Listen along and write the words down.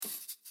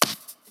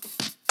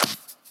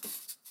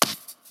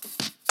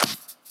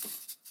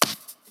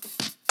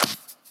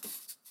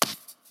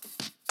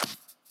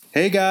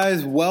Hey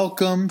guys,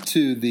 welcome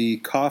to the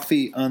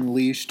Coffee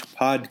Unleashed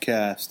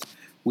podcast.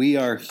 We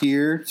are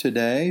here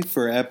today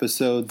for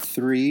episode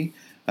 3.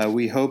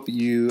 We hope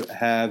you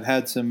have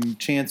had some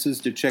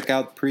chances to check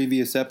out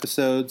previous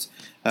episodes.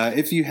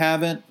 If you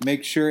haven't,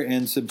 make sure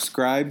and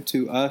subscribe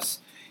to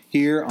us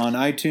here on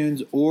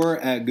iTunes or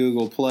at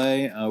Google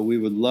Play. We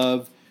would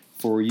love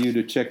for you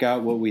to check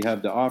out what we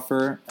have to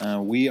offer.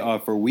 We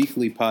offer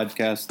weekly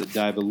podcasts that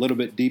dive a little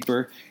bit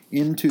deeper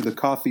into the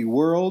coffee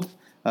world.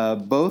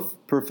 Both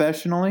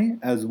professionally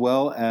as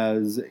well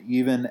as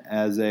even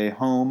as a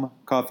home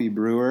coffee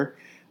brewer.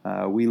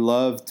 We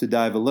love to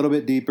dive a little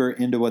bit deeper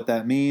into what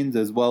that means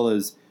as well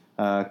as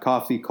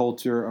coffee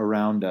culture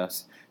around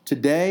us.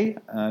 Today,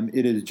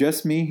 it is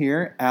just me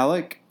here,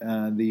 Alec,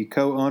 the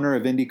co-owner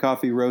of Indie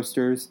Coffee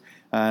Roasters,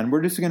 and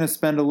we're just going to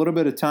spend a little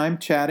bit of time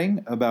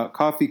chatting about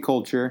coffee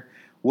culture,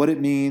 what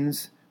it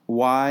means,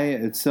 why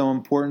it's so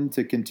important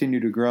to continue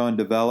to grow and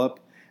develop,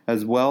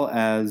 as well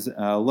as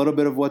a little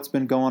bit of what's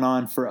been going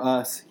on for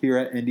us here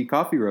at Indie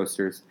Coffee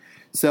Roasters.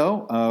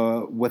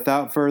 So,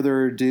 without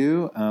further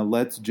ado,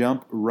 let's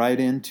jump right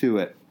into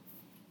it.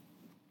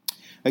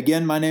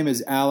 Again, my name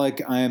is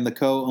Alec. I am the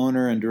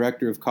co-owner and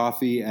director of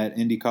coffee at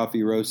Indie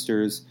Coffee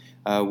Roasters.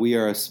 We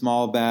are a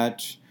small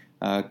batch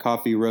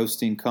coffee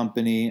roasting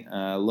company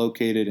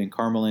located in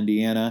Carmel,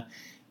 Indiana.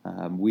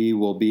 We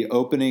will be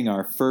opening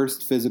our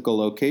first physical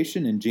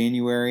location in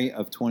January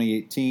of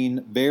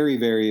 2018. Very,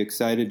 very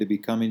excited to be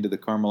coming to the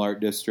Carmel Art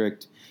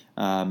District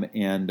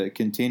and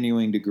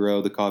continuing to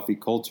grow the coffee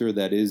culture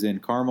that is in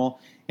Carmel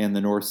and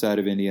the north side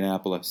of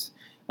Indianapolis.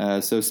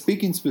 So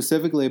speaking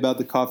specifically about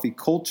the coffee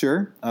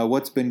culture,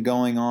 what's been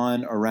going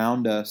on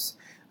around us,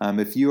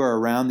 if you are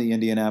around the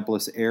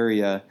Indianapolis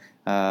area,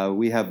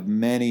 we have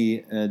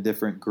many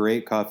different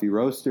great coffee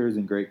roasters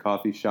and great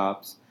coffee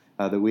shops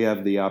that we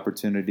have the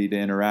opportunity to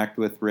interact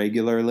with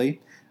regularly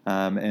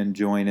and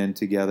join in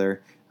together.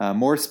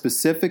 More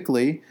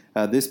specifically,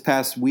 this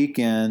past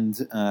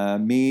weekend,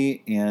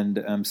 me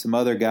and some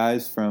other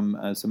guys from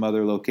some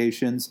other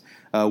locations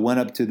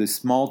went up to the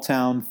Small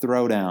Town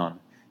Throwdown.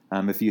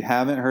 If you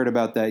haven't heard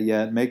about that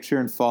yet, make sure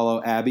and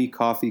follow Abbey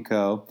Coffee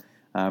Co.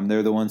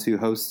 They're the ones who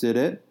hosted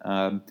it.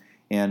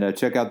 And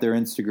check out their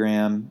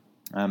Instagram.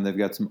 They've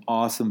got some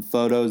awesome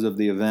photos of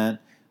the event.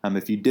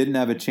 If you didn't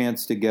have a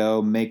chance to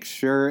go, make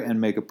sure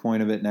and make a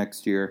point of it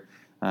next year.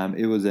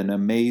 It was an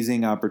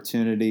amazing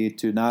opportunity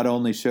to not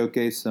only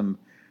showcase some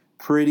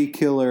pretty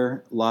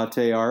killer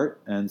latte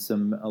art and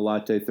some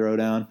latte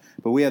throwdown,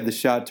 but we had the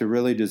shot to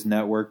really just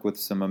network with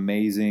some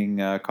amazing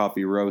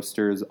coffee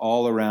roasters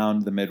all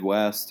around the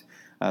Midwest.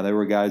 There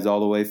were guys all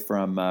the way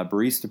from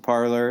Barista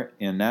Parlor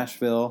in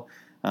Nashville,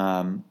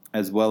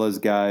 as well as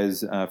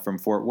guys from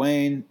Fort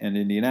Wayne and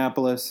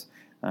Indianapolis.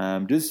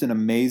 Just an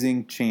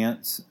amazing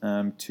chance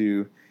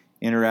to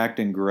interact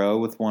and grow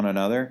with one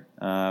another.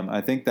 I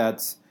think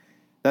that's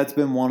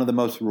been one of the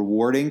most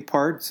rewarding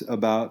parts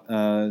about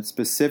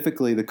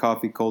specifically the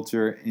coffee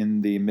culture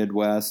in the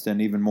Midwest,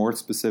 and even more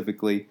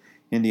specifically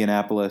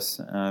Indianapolis,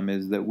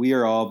 is that we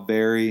are all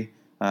very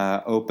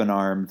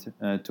open-armed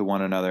to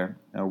one another.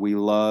 We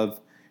love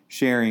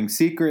sharing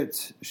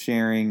secrets,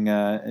 sharing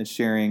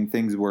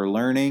things we're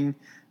learning,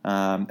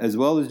 as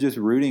well as just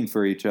rooting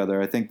for each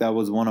other. I think that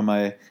was one of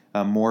my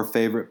more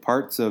favorite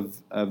parts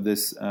of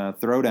this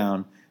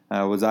throwdown,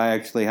 was I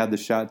actually had the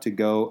shot to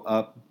go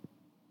up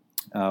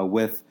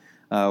with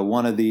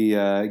one of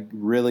the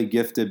really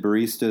gifted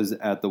baristas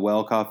at the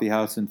Well Coffee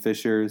House in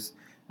Fishers.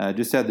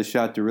 Just had the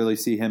shot to really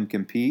see him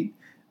compete,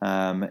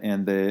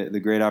 and the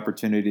great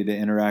opportunity to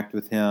interact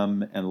with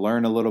him and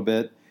learn a little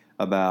bit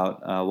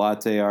about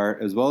latte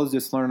art, as well as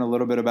just learn a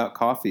little bit about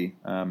coffee.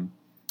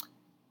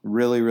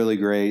 Really, really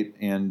great.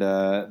 And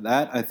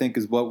that, I think,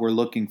 is what we're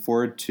looking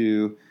forward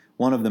to.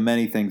 One of the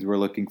many things we're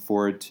looking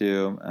forward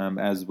to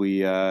as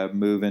we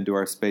move into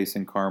our space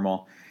in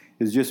Carmel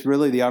is just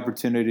really the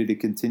opportunity to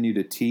continue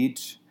to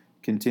teach,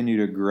 continue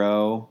to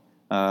grow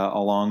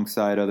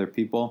alongside other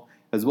people,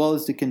 as well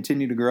as to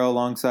continue to grow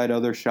alongside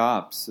other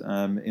shops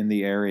in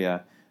the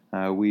area.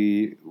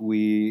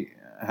 We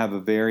have a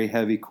very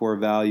heavy core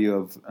value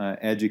of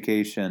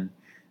education.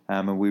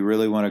 And we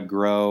really want to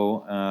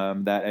grow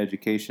that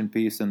education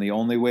piece. And the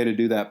only way to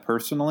do that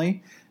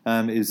personally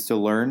is to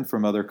learn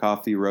from other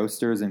coffee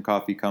roasters and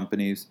coffee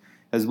companies,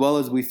 as well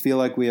as we feel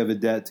like we have a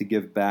debt to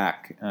give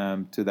back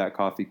to that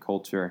coffee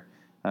culture.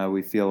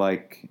 We feel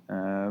like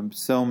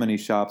so many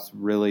shops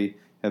really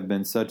have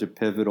been such a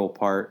pivotal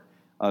part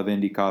of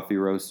Indie Coffee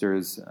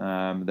Roasters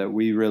that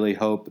we really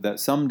hope that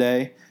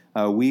someday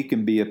we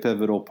can be a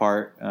pivotal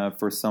part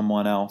for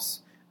someone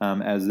else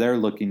as they're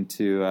looking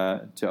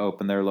to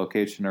open their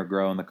location or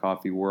grow in the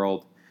coffee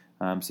world.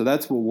 So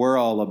that's what we're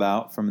all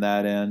about from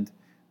that end.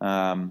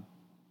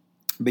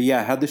 But yeah,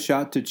 I had the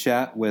shot to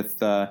chat with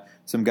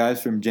some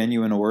guys from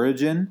Genuine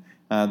Origin.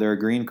 They're a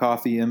green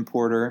coffee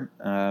importer,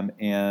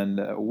 and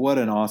what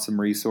an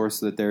awesome resource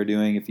that they're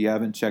doing. If you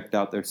haven't checked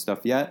out their stuff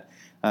yet,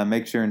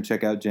 make sure and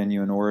check out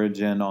Genuine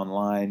Origin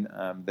online.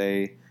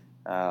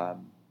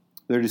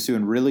 They're just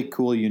doing really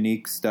cool,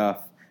 unique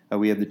stuff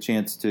we had the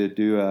chance to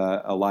do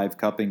a live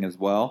cupping as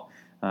well.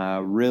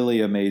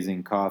 Really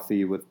amazing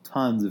coffee with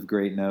tons of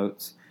great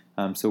notes.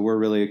 So we're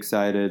really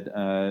excited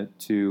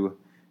to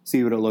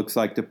see what it looks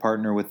like to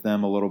partner with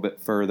them a little bit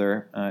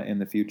further in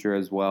the future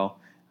as well.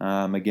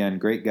 Again,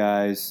 great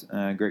guys,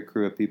 great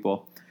crew of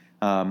people.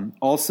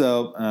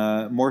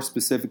 Also, more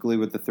specifically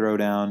with the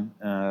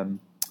Throwdown,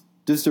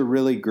 just a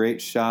really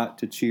great shot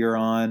to cheer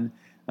on.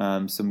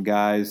 Some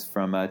guys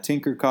from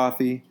Tinker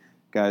Coffee,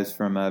 guys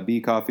from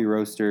Bee Coffee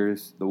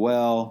Roasters, The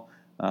Well,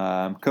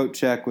 Coat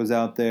Check was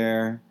out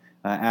there,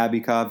 Abbey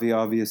Coffee,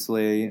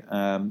 obviously.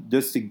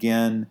 Just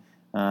again,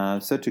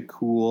 such a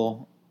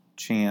cool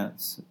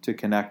chance to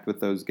connect with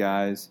those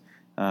guys.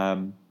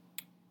 And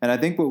I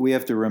think what we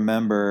have to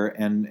remember,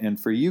 and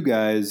for you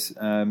guys,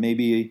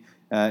 maybe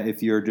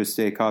if you're just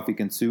a coffee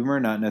consumer,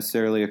 not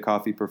necessarily a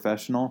coffee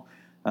professional,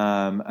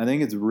 I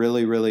think it's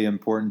really, really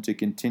important to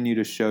continue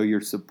to show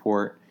your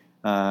support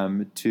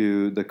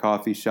to the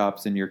coffee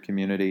shops in your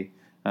community.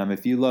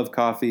 If you love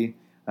coffee,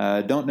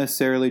 don't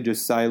necessarily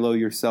just silo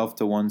yourself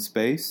to one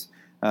space,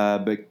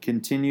 but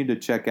continue to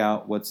check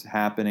out what's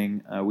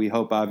happening. We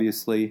hope,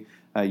 obviously,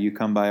 you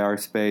come by our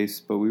space,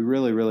 but we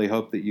really, really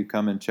hope that you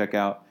come and check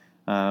out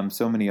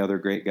so many other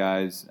great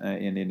guys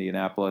in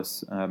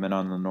Indianapolis and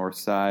on the north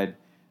side.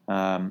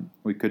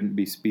 We couldn't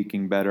be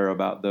speaking better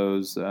about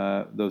those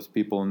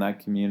people in that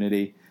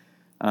community.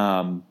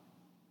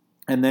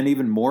 And then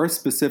even more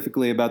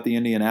specifically about the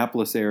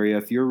Indianapolis area,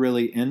 if you're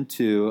really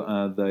into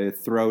the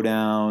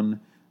Throwdown,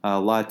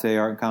 latte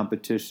art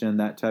competition,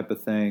 that type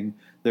of thing,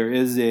 there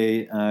is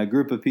a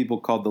group of people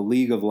called the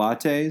League of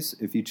Lattes.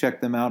 If you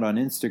check them out on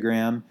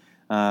Instagram,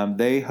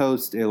 they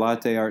host a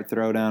latte art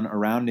throwdown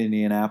around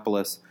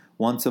Indianapolis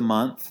once a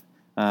month.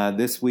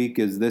 This week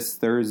is this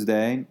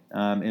Thursday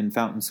in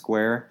Fountain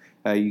Square.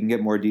 You can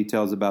get more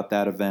details about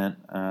that event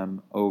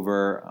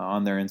over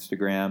on their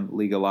Instagram,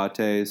 League of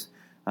Lattes.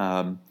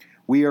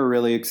 We are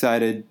really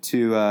excited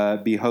to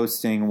be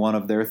hosting one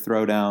of their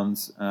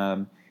throwdowns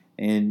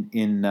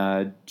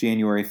in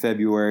January,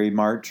 February,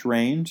 March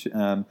range.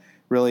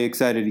 Really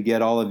excited to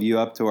get all of you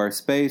up to our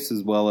space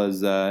as well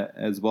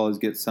as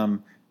get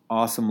some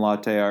awesome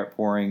latte art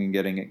pouring and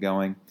getting it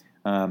going.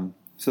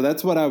 So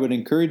that's what I would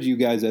encourage you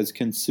guys as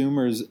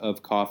consumers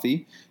of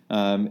coffee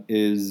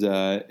is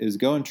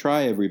go and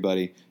try,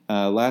 everybody.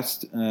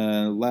 Last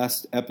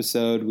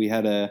episode we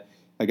had a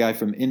guy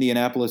from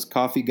Indianapolis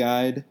Coffee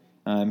Guide.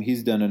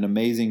 He's done an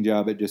amazing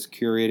job at just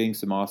curating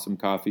some awesome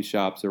coffee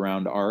shops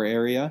around our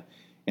area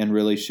and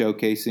really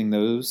showcasing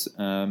those.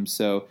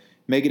 So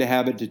make it a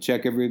habit to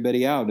check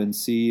everybody out and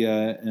see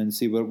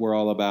what we're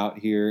all about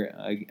here.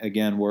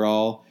 Again, we're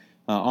all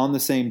on the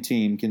same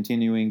team,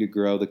 continuing to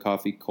grow the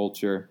coffee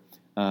culture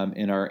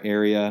in our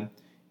area,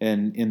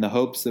 and in the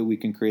hopes that we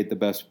can create the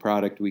best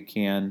product we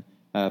can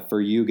for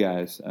you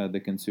guys,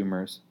 the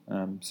consumers.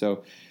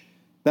 So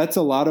that's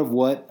a lot of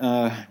what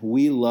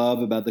we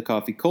love about the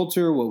coffee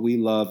culture, what we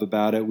love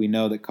about it. We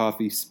know that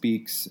coffee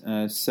speaks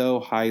so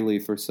highly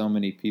for so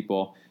many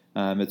people.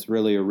 It's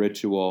really a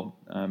ritual,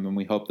 and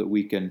we hope that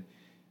we can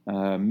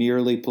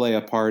merely play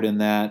a part in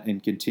that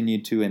and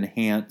continue to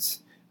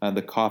enhance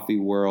the coffee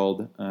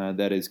world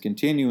that is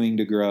continuing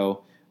to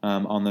grow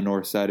on the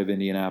north side of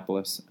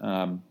Indianapolis.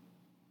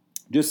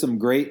 Just some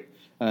great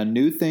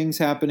new things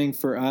happening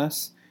for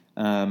us.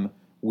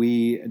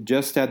 We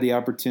just had the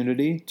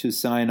opportunity to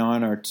sign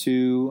on our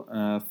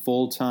 2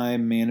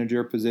 full-time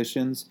manager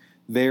positions.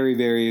 Very,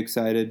 very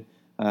excited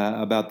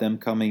about them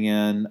coming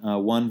in.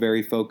 One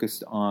very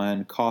focused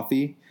on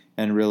coffee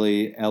and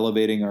really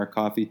elevating our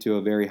coffee to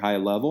a very high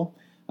level,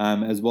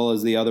 as well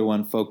as the other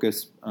one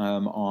focused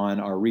on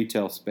our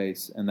retail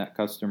space and that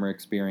customer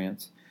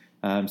experience.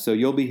 So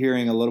you'll be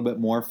hearing a little bit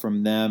more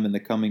from them in the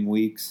coming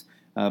weeks,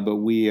 but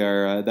we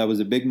are that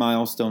was a big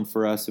milestone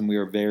for us, and we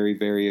are very,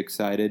 very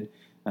excited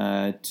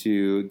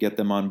to get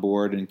them on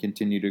board and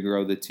continue to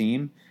grow the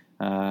team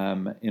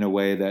in a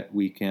way that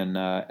we can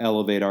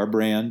elevate our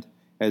brand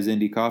as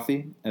Indy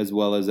Coffee, as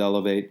well as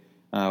elevate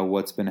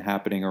what's been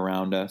happening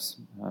around us.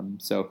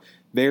 So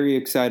very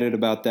excited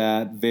about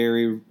that.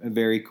 Very,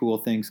 very cool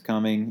things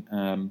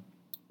coming.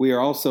 We are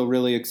also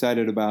really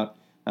excited about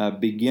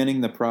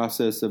beginning the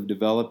process of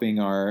developing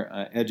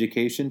our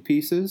education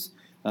pieces.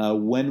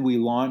 When we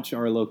launch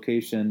our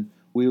location,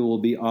 we will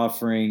be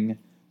offering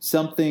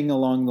something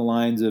along the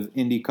lines of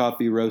Indy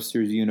Coffee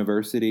Roasters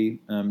University,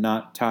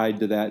 not tied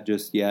to that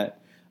just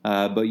yet,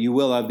 but you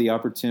will have the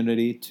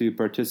opportunity to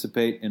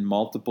participate in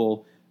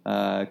multiple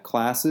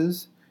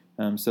classes.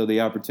 So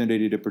the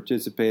opportunity to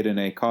participate in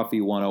a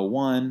Coffee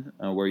 101,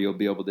 where you'll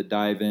be able to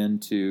dive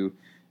into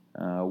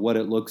what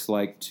it looks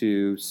like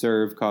to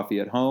serve coffee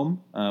at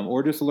home,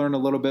 or just learn a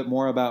little bit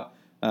more about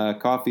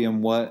coffee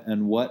and what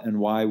and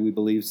why we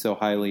believe so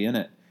highly in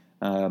it.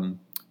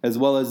 As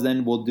well as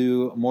then we'll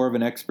do more of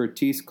an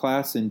expertise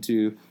class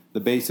into the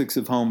basics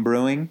of home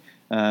brewing.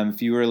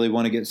 If you really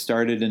want to get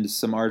started into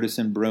some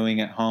artisan brewing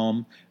at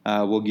home,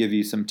 we'll give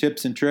you some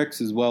tips and tricks,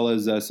 as well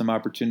as some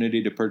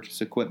opportunity to purchase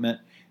equipment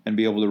and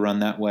be able to run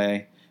that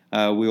way.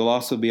 We will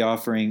also be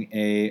offering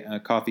a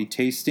coffee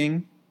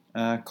tasting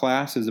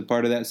class as a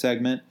part of that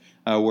segment,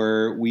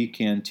 where we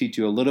can teach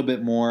you a little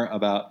bit more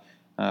about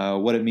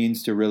what it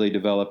means to really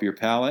develop your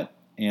palate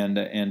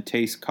and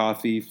taste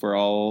coffee for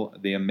all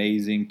the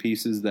amazing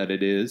pieces that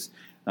it is,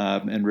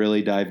 and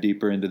really dive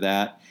deeper into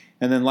that.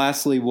 And then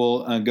lastly,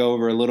 we'll go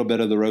over a little bit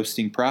of the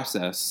roasting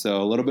process,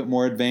 so a little bit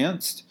more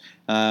advanced.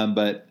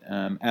 But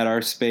at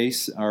our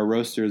space, our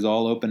roaster is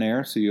all open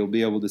air, so you'll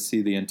be able to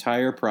see the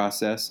entire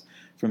process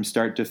from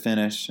start to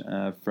finish,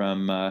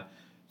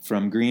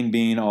 from green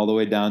bean all the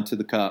way down to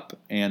the cup,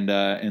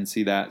 and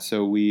see that.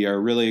 So we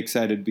are really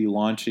excited to be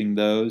launching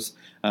those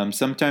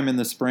sometime in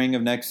the spring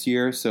of next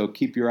year. So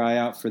keep your eye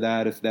out for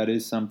that if that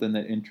is something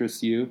that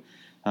interests you.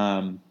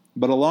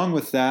 But along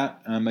with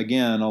that,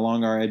 again,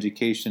 along our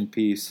education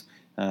piece,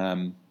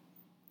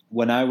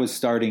 when I was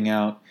starting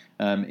out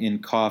in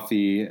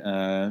coffee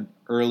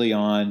early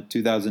on,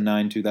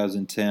 2009,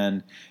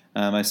 2010,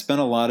 I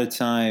spent a lot of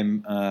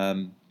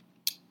time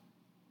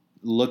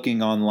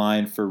looking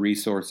online for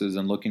resources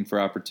and looking for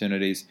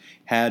opportunities.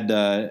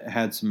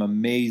 Had some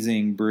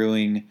amazing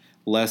brewing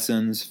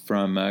lessons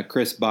from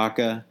Chris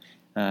Baca.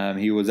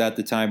 He was at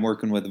the time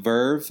working with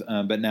Verve,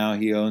 but now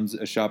he owns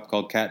a shop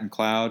called Cat and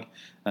Cloud.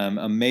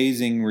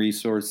 Amazing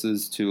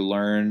resources to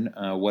learn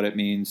what it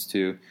means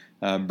to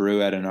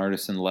brew at an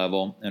artisan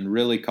level, and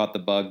really caught the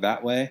bug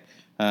that way.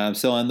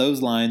 So on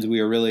those lines, we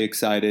are really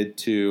excited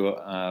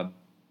to,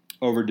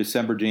 over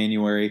December,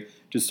 January,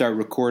 to start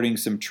recording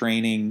some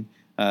training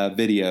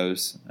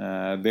videos.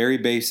 Very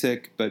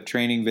basic, but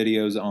training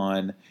videos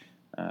on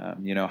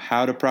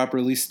how to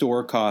properly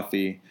store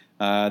coffee,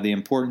 the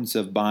importance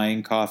of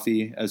buying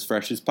coffee as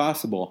fresh as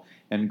possible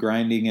and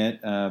grinding it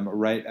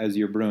right as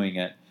you're brewing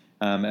it,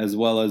 as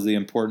well as the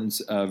importance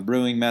of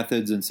brewing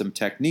methods and some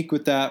technique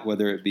with that,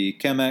 whether it be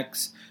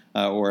Chemex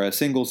or a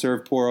single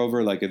serve pour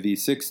over like a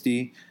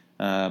V60,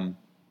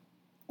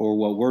 or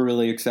what we're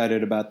really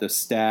excited about, the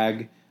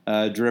Stag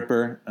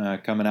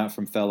dripper coming out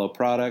from Fellow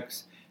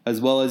Products, as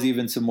well as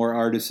even some more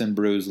artisan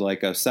brews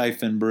like a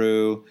siphon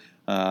brew,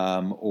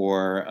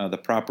 or the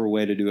proper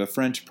way to do a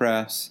French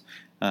press,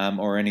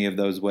 or any of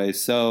those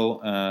ways, so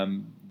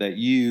that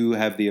you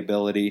have the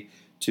ability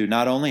to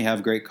not only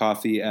have great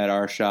coffee at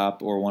our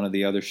shop or one of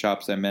the other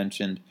shops I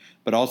mentioned,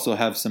 but also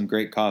have some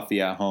great coffee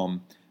at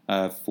home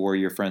for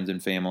your friends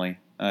and family.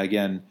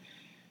 Again,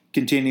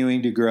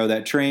 continuing to grow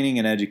that training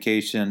and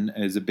education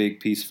is a big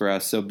piece for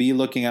us, so be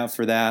looking out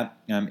for that.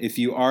 If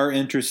you are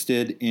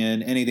interested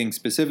in anything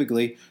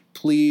specifically,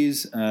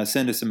 please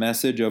send us a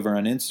message over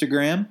on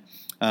Instagram,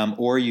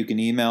 or you can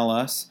email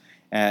us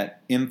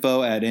at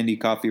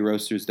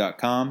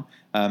info@indiecoffeeroasters.com.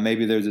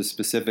 Maybe there's a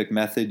specific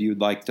method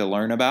you'd like to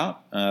learn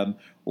about,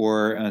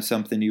 or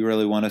something you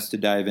really want us to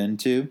dive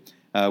into.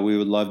 We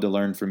would love to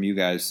learn from you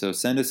guys. So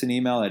send us an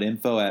email at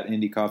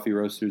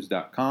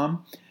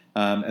info@indiecoffeeroasters.com,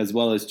 as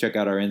well as check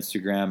out our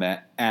Instagram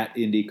at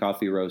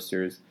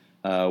indiecoffeeroasters,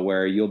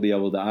 where you'll be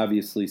able to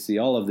obviously see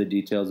all of the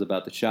details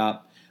about the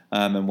shop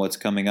and what's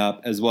coming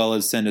up, as well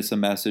as send us a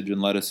message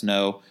and let us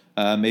know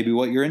maybe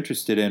what you're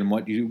interested in,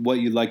 what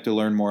you'd like to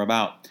learn more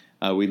about.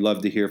 We'd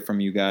love to hear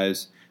from you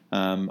guys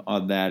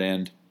on that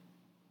end.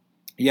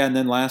 Yeah, and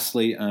then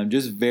lastly, I'm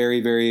just very,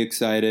 very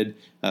excited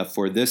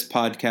for this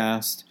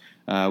podcast.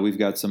 We've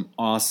got some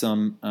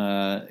awesome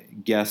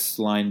guests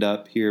lined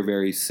up here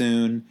very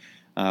soon.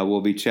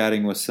 We'll be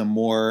chatting with some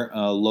more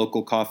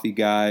local coffee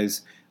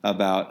guys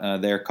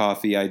about their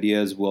coffee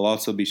ideas. We'll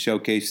also be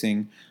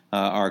showcasing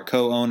our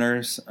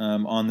co-owners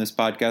on this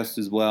podcast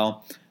as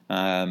well,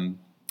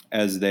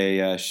 as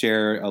they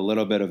share a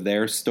little bit of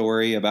their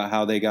story about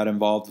how they got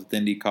involved with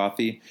Indie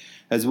Coffee,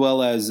 as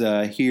well as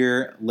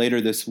here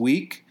later this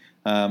week,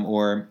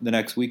 or the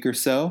next week or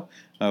so,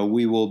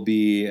 we will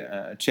be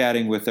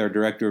chatting with our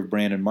Director of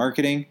Brand and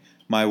Marketing,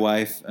 my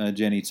wife,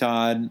 Jenny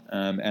Todd,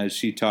 as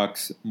she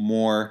talks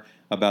more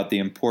about the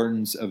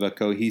importance of a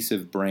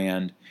cohesive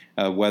brand,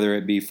 whether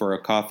it be for a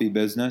coffee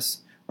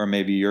business or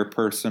maybe your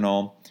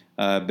personal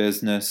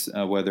business,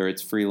 whether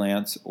it's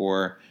freelance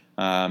or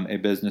a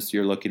business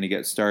you're looking to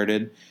get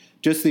started.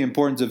 Just the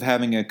importance of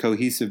having a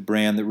cohesive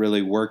brand that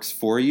really works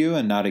for you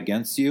and not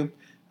against you.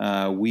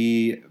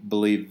 We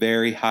believe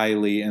very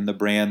highly in the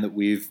brand that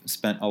we've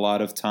spent a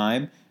lot of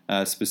time,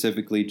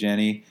 specifically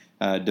Jenny,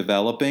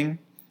 developing.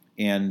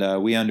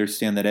 And we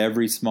understand that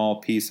every small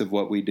piece of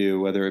what we do,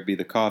 whether it be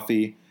the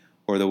coffee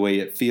or the way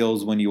it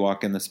feels when you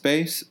walk in the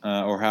space,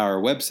 or how our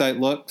website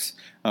looks,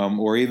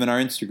 or even our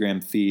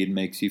Instagram feed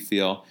makes you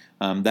feel,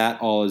 that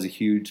all is a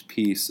huge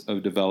piece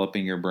of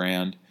developing your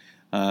brand.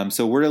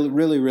 So we're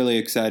really, really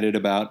excited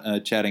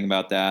about chatting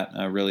about that.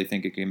 I really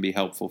think it can be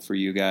helpful for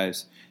you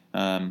guys.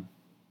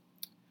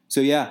 So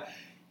yeah,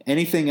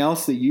 anything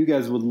else that you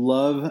guys would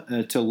love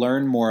to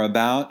learn more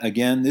about?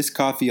 Again, this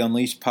Coffee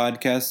Unleashed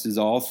podcast is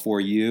all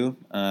for you.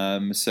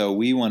 So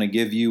we want to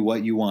give you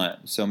what you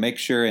want. So make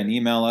sure and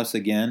email us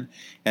again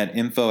at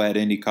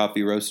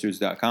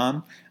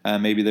info@indiecoffeeroasters.com.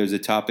 Maybe there's a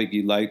topic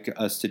you'd like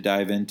us to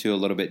dive into a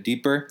little bit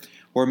deeper.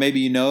 Or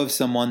maybe you know of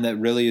someone that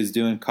really is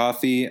doing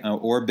coffee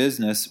or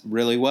business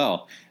really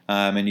well,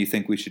 and you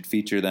think we should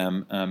feature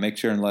them. Make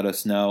sure and let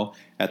us know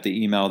at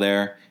the email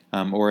there.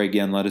 or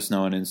again, let us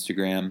know on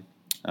Instagram.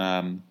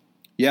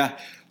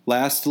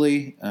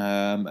 Lastly,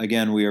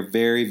 again, we are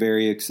very,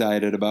 very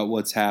excited about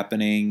what's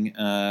happening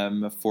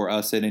for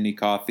us at Indie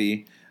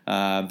Coffee.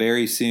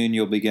 Very soon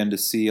you'll begin to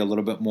see a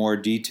little bit more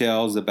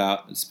details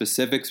about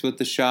specifics with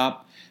the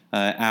shop,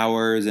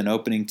 hours and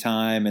opening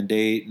time and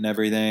date and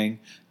everything.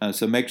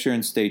 So make sure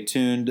and stay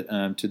tuned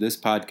to this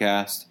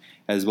podcast,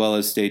 as well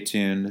as stay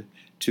tuned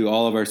to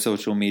all of our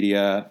social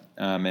media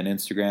and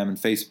Instagram and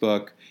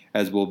Facebook,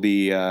 as we'll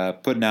be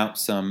putting out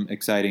some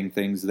exciting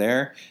things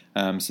there,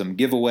 some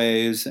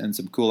giveaways and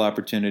some cool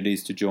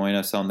opportunities to join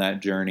us on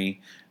that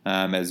journey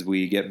as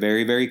we get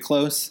very, very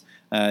close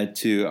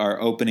to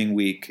our opening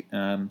week.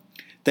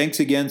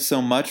 Thanks again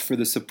so much for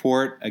the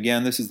support.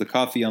 Again, this is the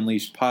Coffee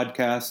Unleashed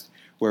podcast,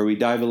 where we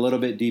dive a little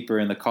bit deeper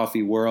in the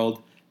coffee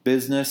world,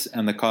 business,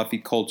 and the coffee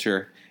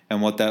culture,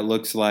 and what that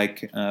looks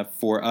like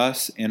for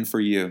us and for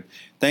you.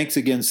 Thanks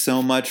again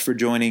so much for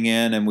joining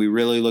in, and we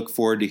really look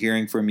forward to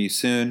hearing from you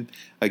soon.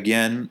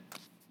 Again,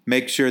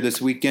 make sure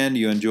this weekend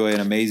you enjoy an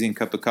amazing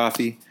cup of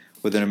coffee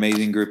with an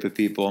amazing group of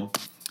people,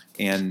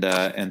 and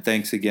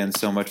thanks again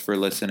so much for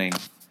listening.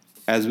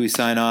 As we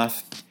sign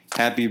off,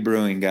 happy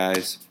brewing,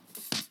 guys.